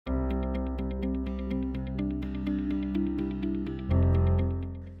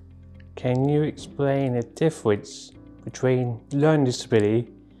Can you explain the difference between learning disability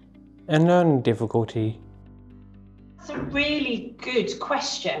and learning difficulty? That's a really good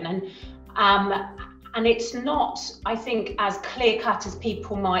question, and it's not, I think, as clear-cut as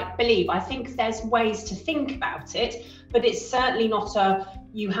people might believe. I think there's ways to think about it, but it's certainly not a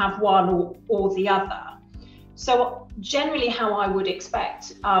you have one or the other. So generally how I would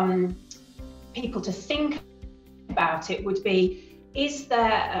expect people to think about it would be, is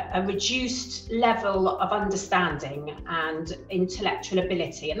there a reduced level of understanding and intellectual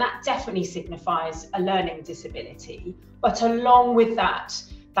ability? And that definitely signifies a learning disability. But along with that,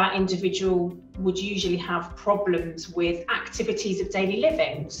 that individual would usually have problems with activities of daily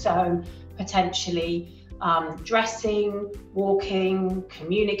living. So potentially dressing, walking,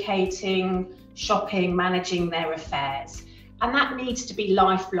 communicating, shopping, managing their affairs. And that needs to be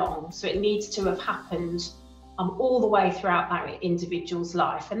lifelong. So it needs to have happened all the way throughout that individual's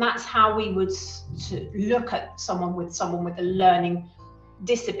life. And that's how we would look at someone with a learning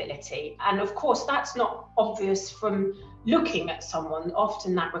disability. And of course, that's not obvious from looking at someone.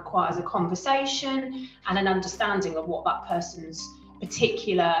 Often that requires a conversation and an understanding of what that person's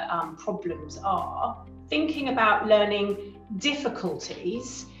particular problems are. Thinking about learning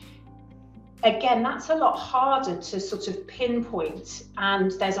difficulties, again, that's a lot harder to sort of pinpoint,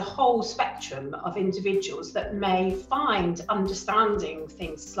 and there's a whole spectrum of individuals that may find understanding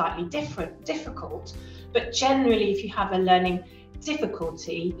things slightly difficult, but generally if you have a learning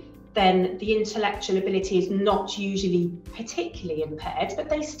difficulty, then the intellectual ability is not usually particularly impaired, but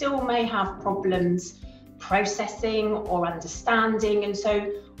they still may have problems processing or understanding, and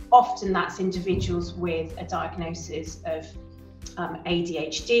so often that's individuals with a diagnosis of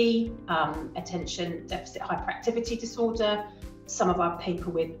ADHD, attention deficit hyperactivity disorder, some of our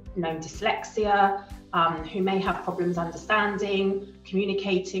people with known dyslexia, who may have problems understanding,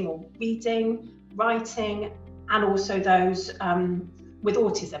 communicating or reading, writing, and also those with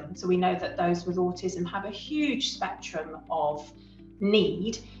autism. So we know that those with autism have a huge spectrum of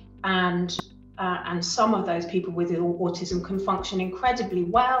need, and some of those people with autism can function incredibly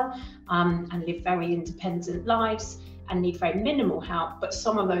well and live very independent lives and need very minimal help, but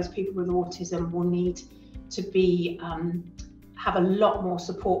some of those people with autism will need to be have a lot more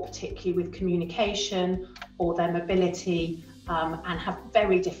support, particularly with communication or their mobility, and have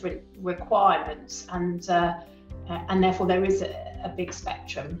very different requirements, and therefore there is a big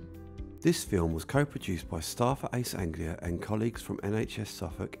spectrum. This film was co-produced by staff at Ace Anglia and colleagues from NHS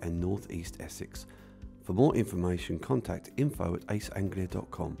Suffolk and North East Essex. For more information, contact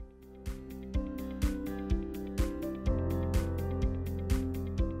info@aceanglia.com.